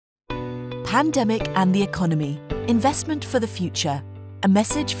Pandemic and the Economy. Investment for the Future. A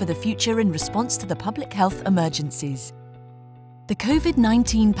message for the future in response to the public health emergencies. The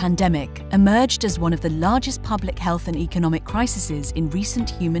COVID-19 pandemic emerged as one of the largest public health and economic crises in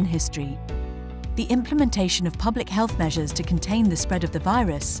recent human history. The implementation of public health measures to contain the spread of the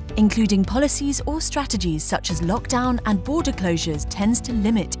virus, including policies or strategies such as lockdown and border closures, tends to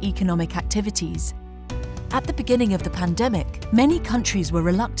limit economic activities. At the beginning of the pandemic, many countries were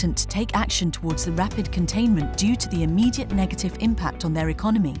reluctant to take action towards the rapid containment due to the immediate negative impact on their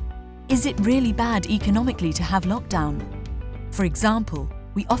economy. Is it really bad economically to have lockdown? For example,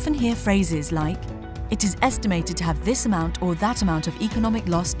 we often hear phrases like, "It is estimated to have this amount or that amount of economic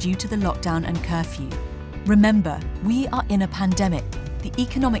loss due to the lockdown and curfew." Remember, we are in a pandemic. The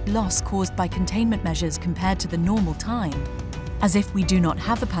economic loss caused by containment measures compared to the normal time, as if we do not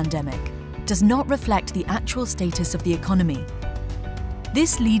have a pandemic, does not reflect the actual status of the economy.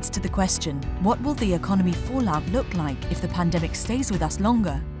 This leads to the question, what will the economy fallout look like if the pandemic stays with us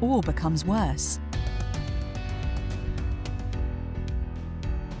longer or becomes worse?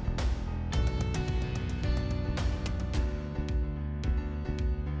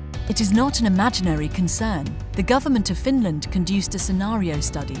 It is not an imaginary concern. The government of Finland conducted a scenario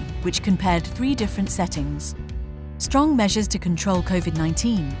study which compared 3 different settings. Strong measures to control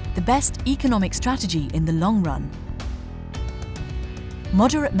COVID-19, the best economic strategy in the long run.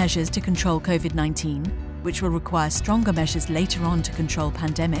 Moderate measures to control COVID-19, which will require stronger measures later on to control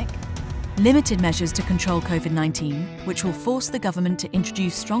pandemic. Limited measures to control COVID-19, which will force the government to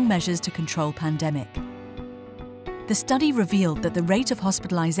introduce strong measures to control pandemic. The study revealed that the rate of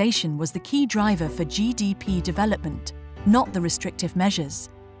hospitalization was the key driver for GDP development, not the restrictive measures.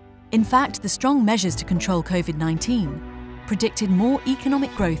 In fact, the strong measures to control COVID-19 predicted more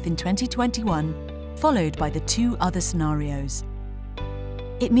economic growth in 2021, followed by the 2 other scenarios.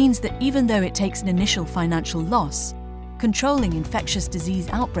 It means that even though it takes an initial financial loss, controlling infectious disease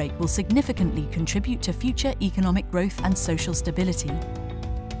outbreak will significantly contribute to future economic growth and social stability.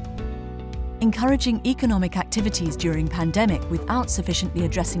 Encouraging economic activities during pandemic without sufficiently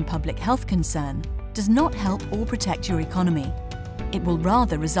addressing public health concern does not help or protect your economy. It will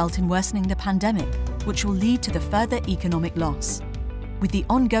rather result in worsening the pandemic, which will lead to the further economic loss. With the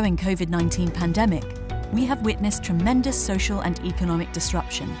ongoing COVID-19 pandemic, we have witnessed tremendous social and economic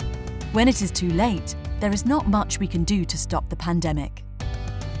disruption. When it is too late, there is not much we can do to stop the pandemic.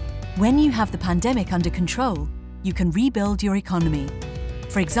 When you have the pandemic under control, you can rebuild your economy.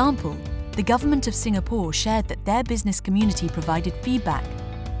 For example, the government of Singapore shared that their business community provided feedback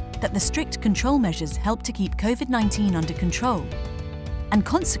that the strict control measures helped to keep COVID-19 under control and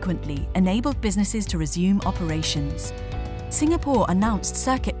consequently enabled businesses to resume operations. Singapore announced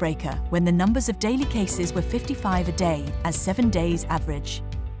circuit breaker when the numbers of daily cases were 55 a day as 7 days average.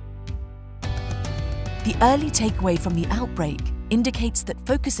 The early takeaway from the outbreak indicates that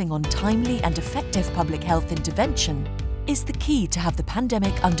focusing on timely and effective public health intervention is the key to have the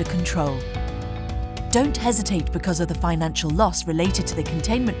pandemic under control. Don't hesitate because of the financial loss related to the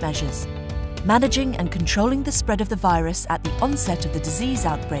containment measures. Managing and controlling the spread of the virus at the onset of the disease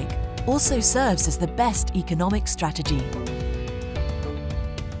outbreak also serves as the best economic strategy.